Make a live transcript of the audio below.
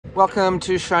Welcome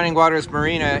to Shining Waters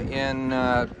Marina in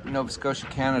Nova Scotia,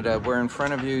 Canada, where in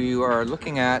front of you, you are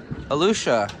looking at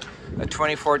Alutia, a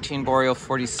 2014 Boreal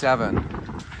 47.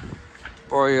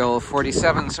 Boreal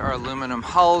 47s are aluminum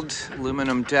hulled,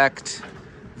 aluminum decked,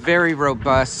 very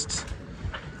robust,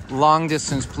 long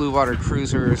distance blue water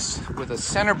cruisers with a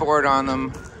centerboard on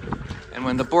them. And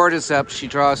when the board is up, she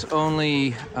draws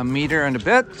only 1 meter and a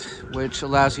bit, which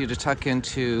allows you to tuck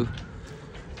into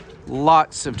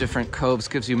lots of different coves,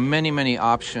 gives you many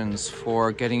options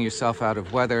for getting yourself out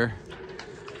of weather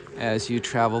as you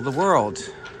travel the world.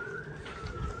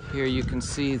 Here you can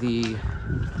see the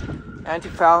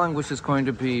anti-fouling, which is going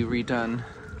to be redone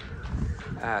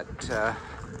at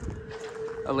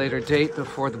a later date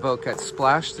before the boat gets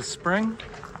splashed this spring.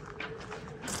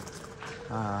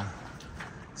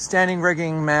 Standing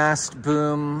rigging, mast,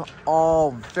 boom,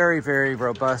 all very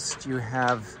robust. You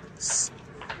have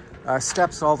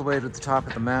steps all the way to the top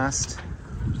of the mast.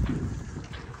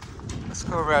 Let's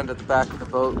go around to the back of the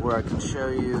boat where I can show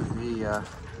you the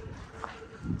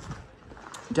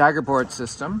daggerboard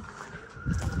system.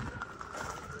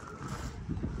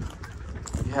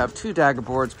 You have 2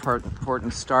 daggerboards, port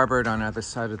and starboard, on either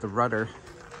side of the rudder.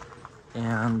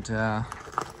 And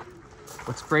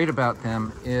what's great about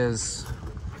them is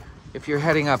if you're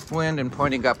heading upwind and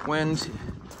pointing upwind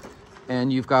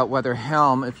and you've got weather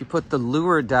helm, if you put the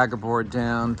leeward daggerboard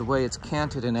down, the way it's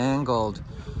canted and angled,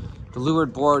 the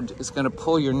leeward board is going to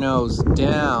pull your nose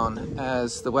down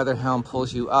as the weather helm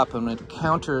pulls you up, and it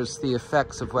counters the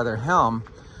effects of weather helm,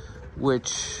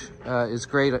 which is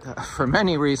great for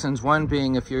many reasons. One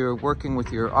being, if you're working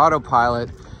with your autopilot,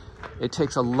 it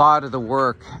takes a lot of the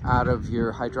work out of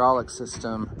your hydraulic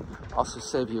system, also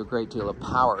save you a great deal of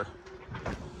power.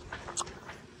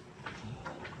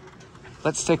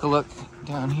 Let's take a look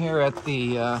down here at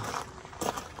the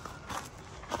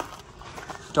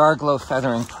Darglow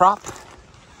feathering prop,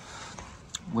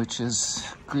 which is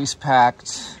grease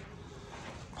packed,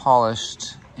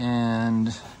 polished,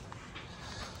 and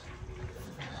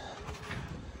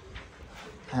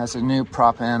has a new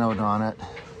prop anode on it.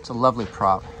 It's a lovely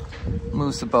prop.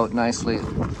 Moves the boat nicely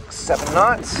at 7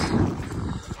 knots.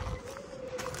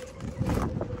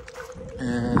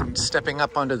 And stepping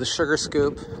up onto the sugar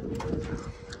scoop,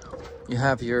 you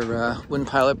have your wind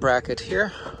pilot bracket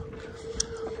here,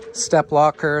 step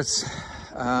lockers,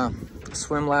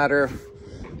 swim ladder,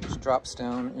 which drops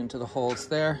down into the holes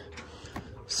there,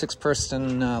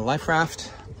 6-person life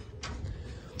raft,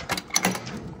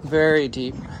 very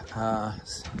deep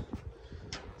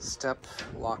step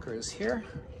lockers here,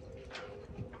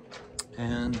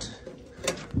 and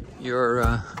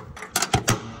your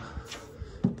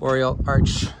Boreal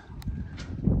arch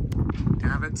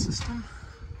davit system.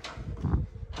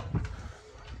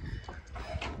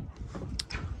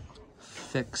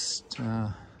 Fixed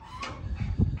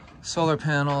solar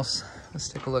panels. Let's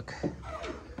take a look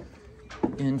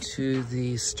into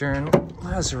the stern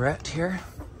lazarette here.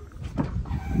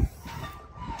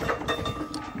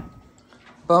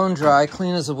 Bone dry,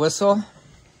 clean as a whistle.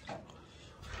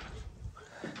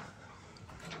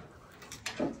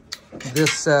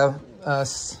 This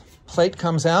plate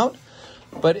comes out,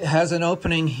 but it has an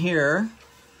opening here.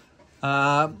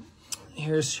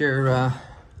 Here's your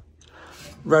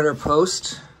rudder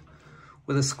post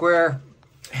with a square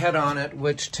head on it,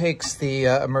 which takes the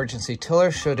emergency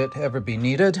tiller should it ever be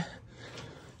needed.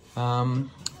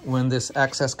 When this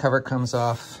access cover comes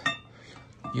off,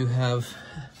 you have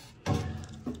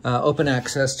open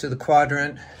access to the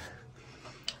quadrant.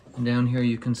 And down here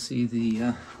you can see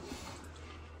the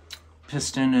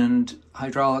piston and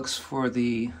hydraulics for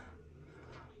the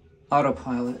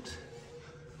autopilot.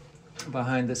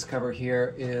 Behind this cover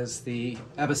here is the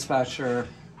Eberspacher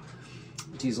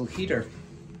diesel heater.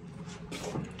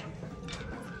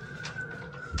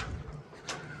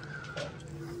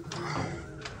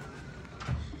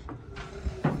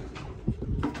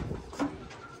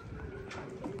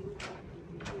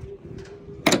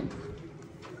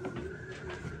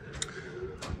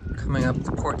 Coming up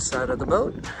the port side of the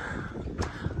boat.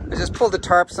 I just pulled the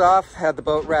tarps off, had the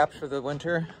boat wrapped for the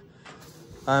winter.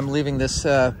 I'm leaving this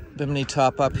bimini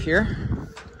top up here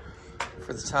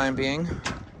for the time being.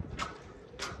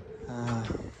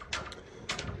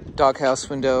 Doghouse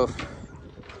window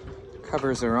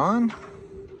covers are on.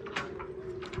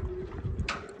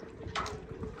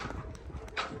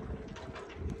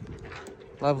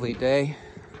 Lovely day.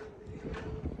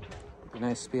 Be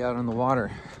nice to be out on the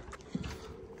water.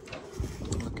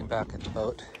 Looking back at the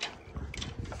boat.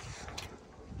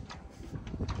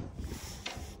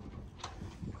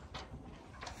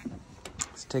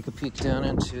 Let's take a peek down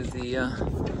into the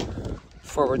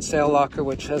forward sail locker,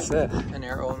 which has an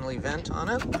air-only vent on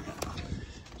it.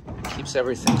 Keeps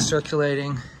everything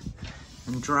circulating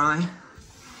and dry.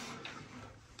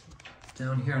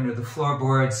 Down here under the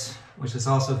floorboards, which is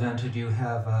also vented, you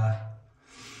have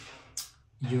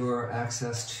your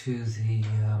access to the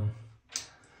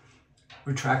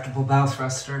retractable bow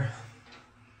thruster.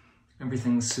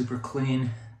 Everything's super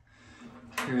clean.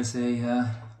 Here's a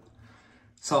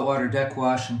saltwater deck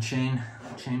wash and chain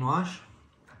wash.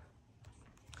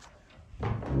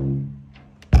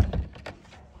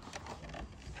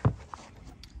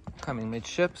 Coming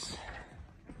midships.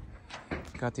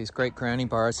 Got these great granny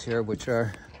bars here, which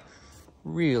are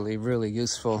really, really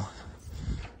useful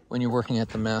when you're working at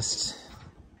the mast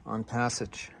on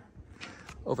passage.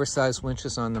 Oversized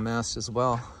winches on the mast as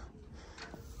well.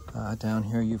 Down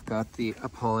here you've got the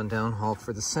uphaul and downhaul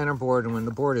for the center board, and when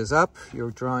the board is up,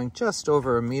 you're drawing just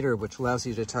over a meter, which allows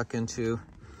you to tuck into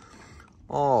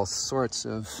all sorts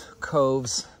of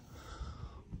coves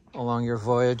along your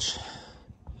voyage.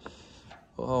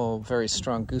 Oh, very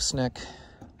strong gooseneck.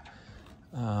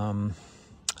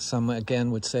 Some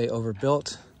again would say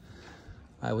overbuilt.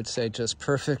 I would say just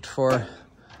perfect for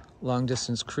long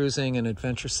distance cruising and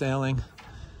adventure sailing.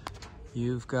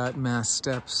 You've got mast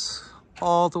steps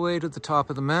all the way to the top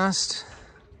of the mast.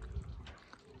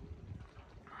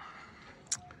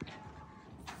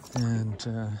 And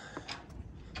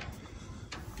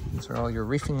these are all your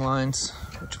reefing lines,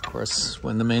 which of course,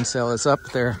 when the mainsail is up,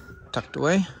 they're tucked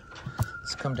away.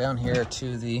 Let's come down here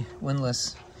to the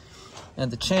windlass and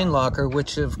the chain locker,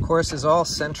 which of course is all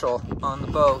central on the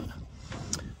boat,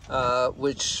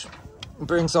 which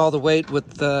brings all the weight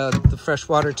with the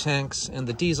freshwater tanks and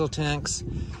the diesel tanks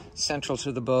central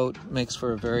to the boat, makes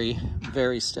for a very,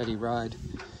 very steady ride.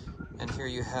 And here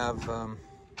you have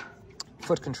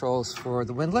foot controls for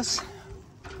the windlass.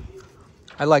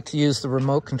 I like to use the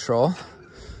remote control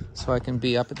so I can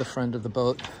be up at the front of the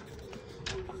boat,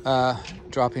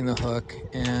 dropping the hook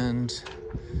and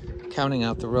counting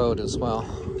out the road as well.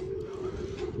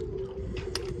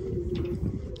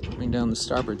 Coming down the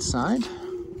starboard side,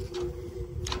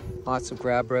 lots of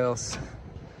grab rails,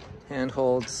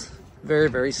 handholds, very,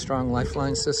 very strong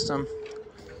lifeline system,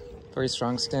 very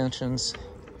strong stanchions.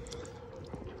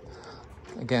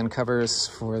 Again, covers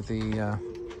for the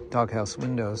doghouse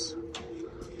windows.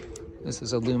 This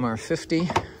is a Lumar 50,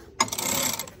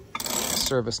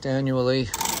 serviced annually,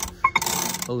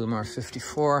 a Lumar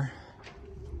 54.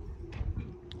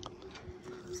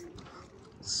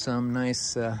 Some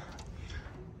nice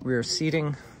rear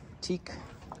seating, teak,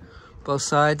 both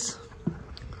sides,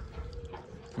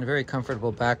 and a very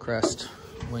comfortable backrest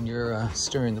when you're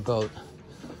steering the boat.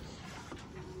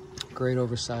 Great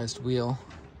oversized wheel,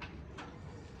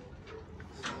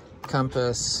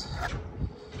 compass,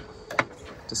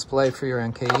 display for your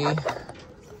NKE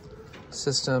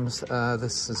systems.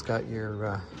 This has got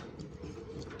your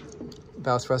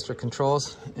bow thruster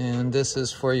controls, and this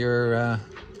is for your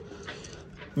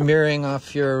mirroring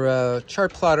off your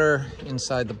chart plotter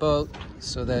inside the boat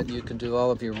so that you can do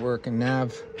all of your work and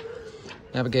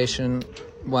navigation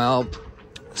while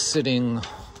sitting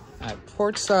at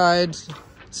port side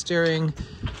steering,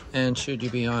 and should you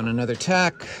be on another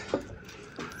tack,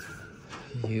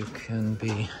 you can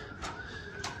be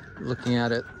looking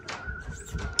at it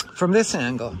from this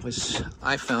angle, which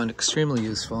I found extremely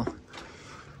useful.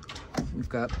 We've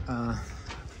got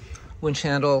winch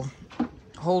handle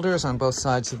holders on both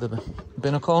sides of the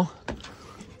binnacle.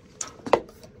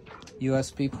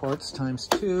 USB ports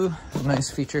 ×2. A nice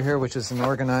feature here, which is an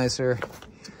organizer,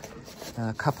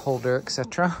 cup holder,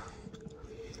 etc.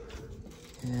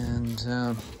 And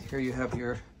here you have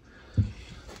your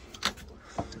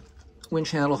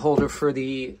winch handle holder for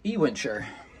the E-wincher.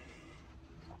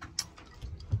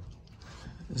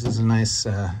 This is a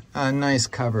nice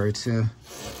cover to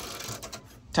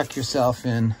tuck yourself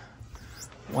in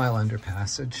while under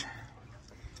passage.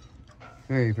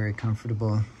 Very, very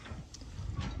comfortable.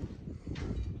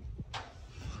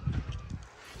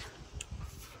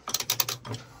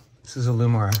 This is a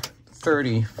Lumar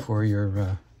 30 for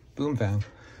your boom van.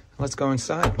 Let's go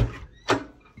inside.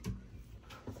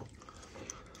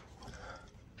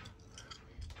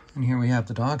 And here we have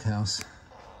the doghouse.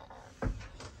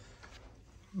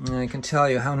 And I can tell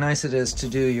you how nice it is to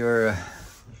do your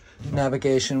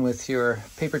navigation with your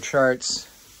paper charts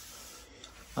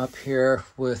up here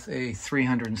with a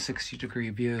 360-degree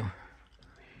view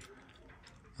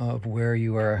of where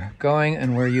you are going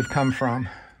and where you've come from.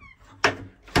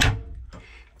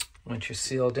 Once you're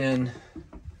sealed in,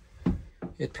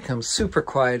 it becomes super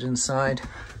quiet inside.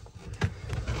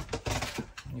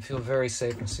 You feel very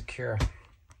safe and secure.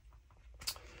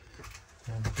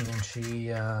 And the Banshee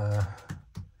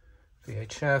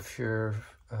VHF, your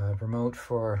remote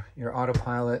for your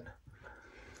autopilot,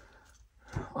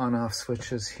 on-off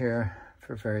switches here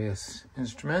for various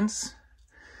instruments.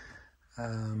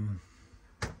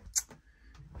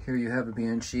 Here you have a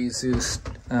Banshee Zeus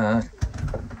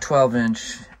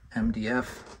 12-inch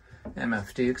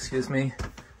MFD, excuse me,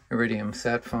 Iridium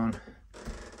sat phone,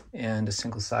 and a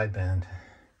single sideband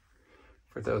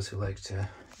for those who like to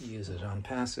use it on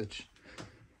passage.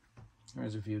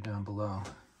 There's a view down below.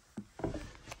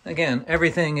 Again,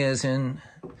 everything is in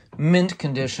mint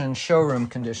condition, showroom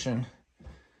condition,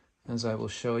 as I will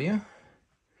show you.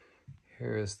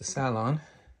 Here is the salon.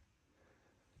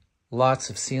 Lots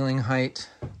of ceiling height,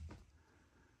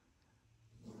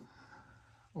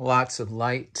 lots of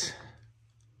light,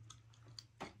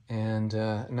 and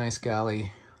a nice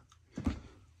galley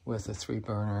with a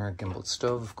 3-burner gimbaled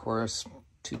stove, of course,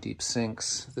 2 deep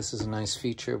sinks. This is a nice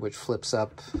feature which flips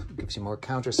up, gives you more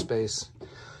counter space.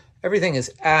 Everything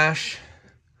is ash,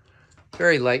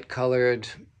 very light colored,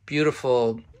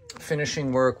 beautiful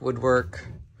finishing work, woodwork,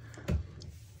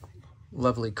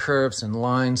 lovely curves and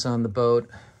lines on the boat.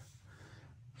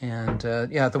 And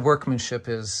yeah, the workmanship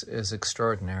is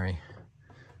extraordinary.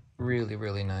 Really,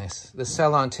 really nice. The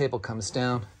salon table comes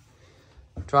down,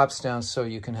 drops down so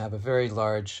you can have a very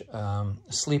large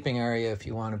sleeping area if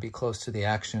you want to be close to the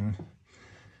action.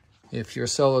 If you're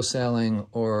solo sailing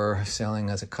or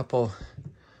sailing as a couple,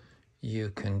 you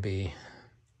can be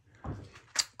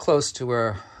close to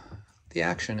where the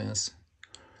action is.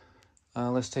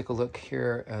 Let's take a look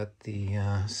here at the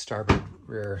starboard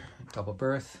rear double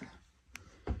berth.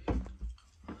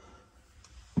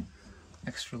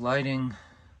 Extra lighting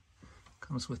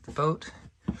comes with the boat.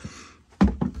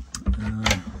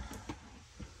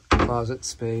 Closet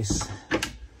space,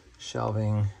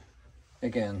 shelving,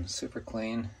 again, super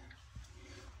clean.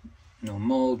 No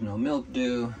mold, no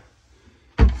mildew,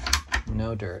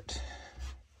 no dirt.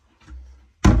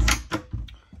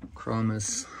 Chrome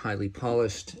is highly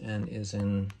polished and is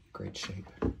in great shape.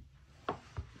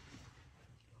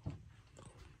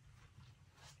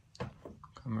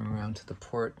 Coming around to the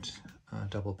port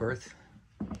double berth.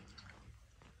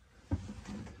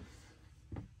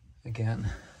 Again,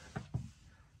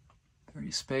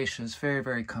 very spacious, very,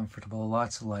 very comfortable,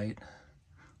 lots of light,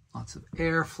 lots of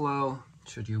airflow,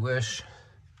 should you wish.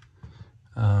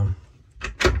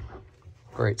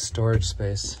 Great storage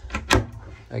space.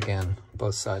 Again,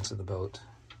 both sides of the boat.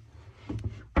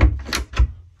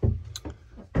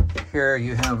 Here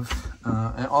you have,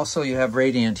 and also you have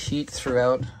radiant heat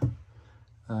throughout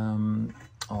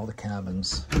all the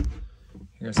cabins.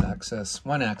 Here's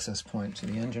one access point to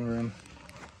the engine room.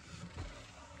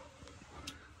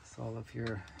 With all of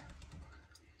your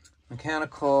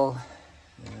mechanical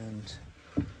and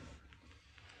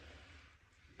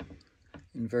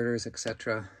inverters,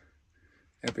 etc.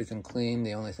 Everything clean.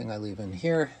 The only thing I leave in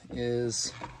here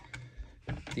is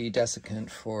the desiccant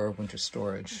for winter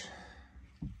storage.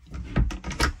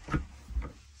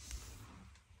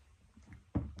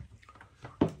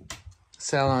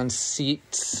 Salon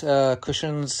seats,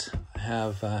 cushions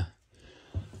have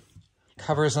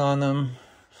covers on them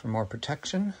for more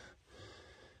protection.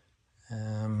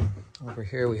 Over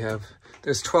here we have,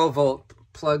 there's 12-volt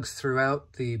plugs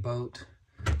throughout the boat.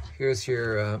 Here's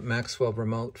your Maxwell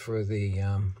remote for the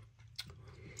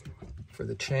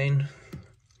chain,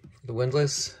 the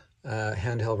windlass,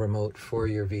 handheld remote for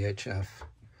your VHF.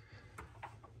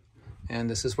 And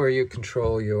this is where you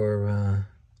control your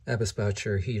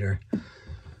Ebbsboucher heater,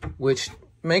 which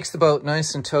makes the boat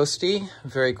nice and toasty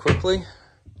very quickly.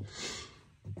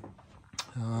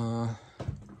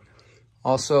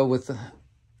 Also,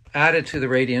 added to the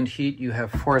radiant heat, you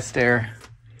have forced air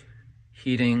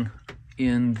heating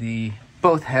in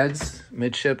both heads,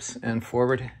 midships and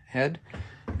forward head,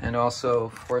 and also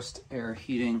forced air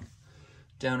heating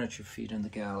down at your feet in the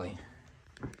galley,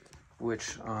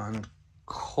 which on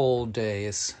cold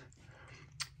days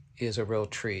is a real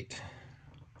treat.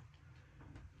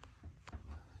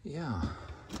 Yeah.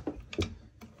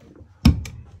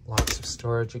 Lots of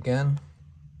storage again.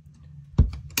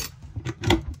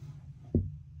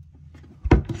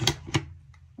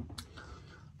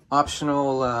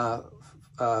 Optional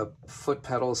foot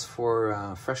pedals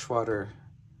for freshwater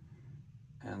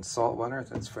and salt water.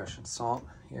 That's fresh and salt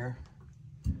here.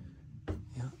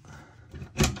 Yeah.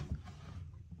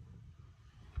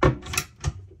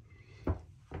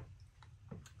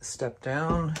 Step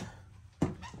down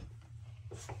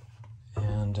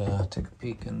and take a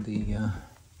peek in the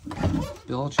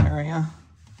bilge area.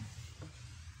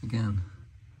 Again,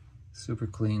 super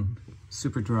clean,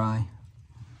 super dry.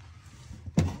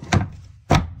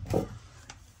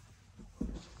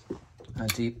 a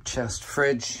deep chest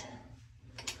fridge,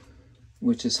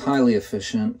 which is highly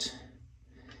efficient.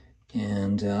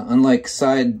 And unlike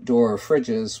side door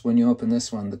fridges, when you open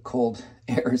this one, the cold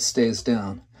air stays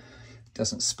down. It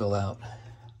doesn't spill out.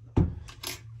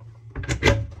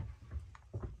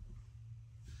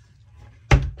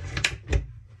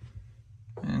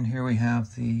 And here we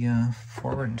have the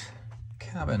forward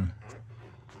cabin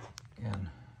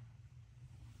again.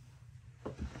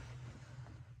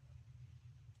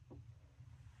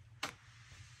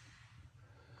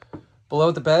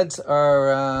 Below the beds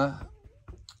are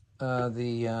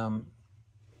the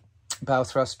bow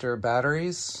thruster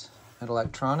batteries and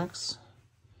electronics.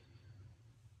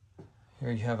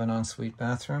 Here you have an ensuite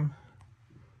bathroom.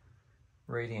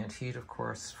 Radiant heat, of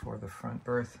course, for the front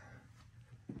berth.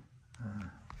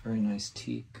 Very nice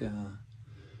teak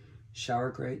shower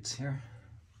grates here.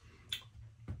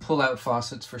 Pull-out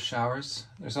faucets for showers.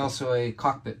 There's also a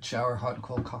cockpit shower, hot and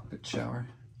cold cockpit shower.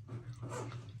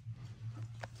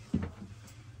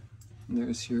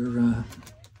 There's your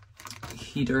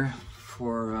heater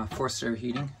for forced air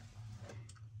heating.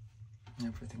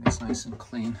 Everything is nice and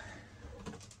clean.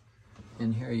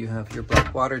 In here you have your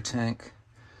black water tank,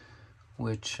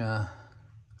 which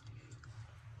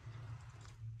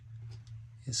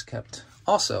is kept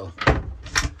also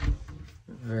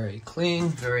very clean,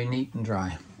 very neat and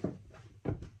dry.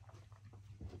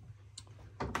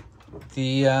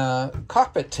 The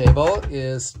cockpit table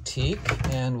is teak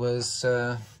and was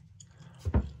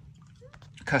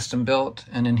custom built,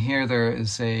 and in here there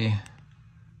is a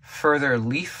further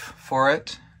leaf for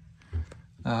it,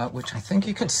 which I think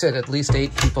you could sit at least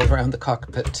 8 people around the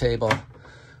cockpit table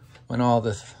when all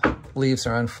the leaves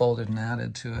are unfolded and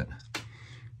added to it.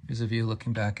 Here's a view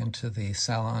looking back into the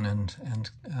salon and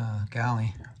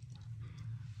galley.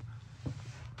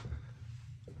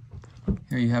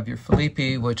 Here you have your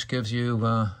Felipe, which gives you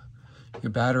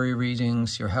your battery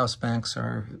readings. Your house banks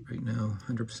are right now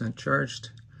 100% charged.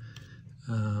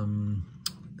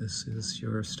 This is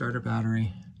your starter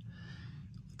battery.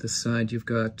 This side you've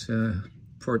got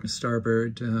port and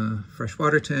starboard fresh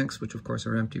water tanks, which of course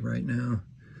are empty right now.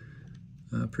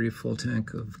 Pretty full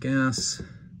tank of gas.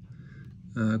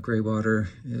 Gray water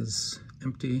is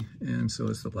empty, and so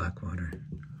is the black water.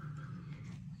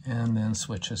 And then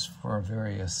switches for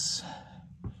various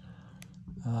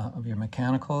of your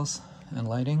mechanicals and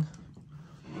lighting.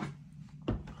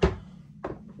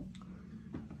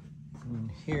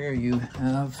 And here you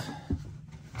have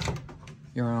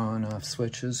your on-off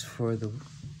switches for the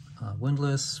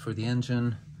windlass, for the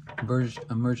engine,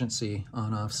 emergency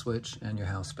on-off switch, and your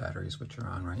house batteries, which are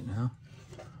on right now.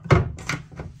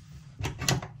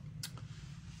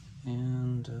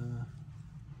 And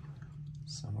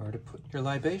somewhere to put your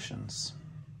libations.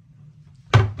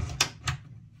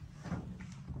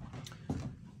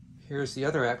 Here's the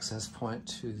other access point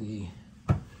to the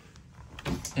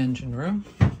engine room.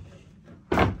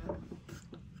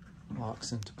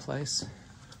 Locks into place.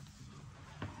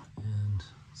 And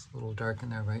it's a little dark in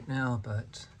there right now,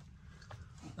 but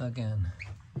again,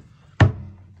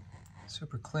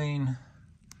 super clean.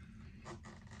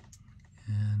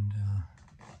 And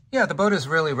yeah, the boat is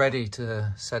really ready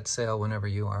to set sail whenever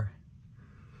you are.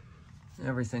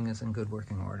 Everything is in good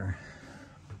working order.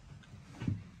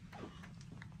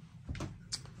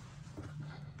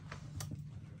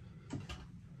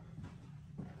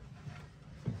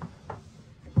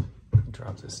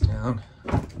 Drop this down.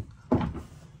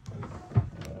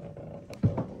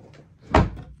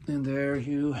 And there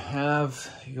you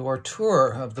have your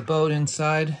tour of the boat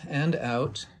inside and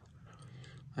out.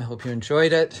 I hope you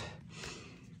enjoyed it.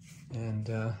 And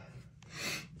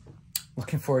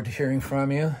looking forward to hearing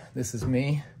from you. This is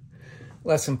me.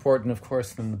 Less important, of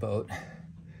course, than the boat.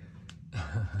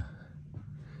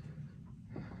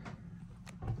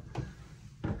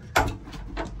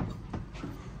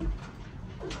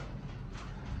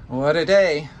 What a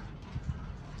day.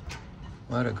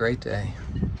 What a great day.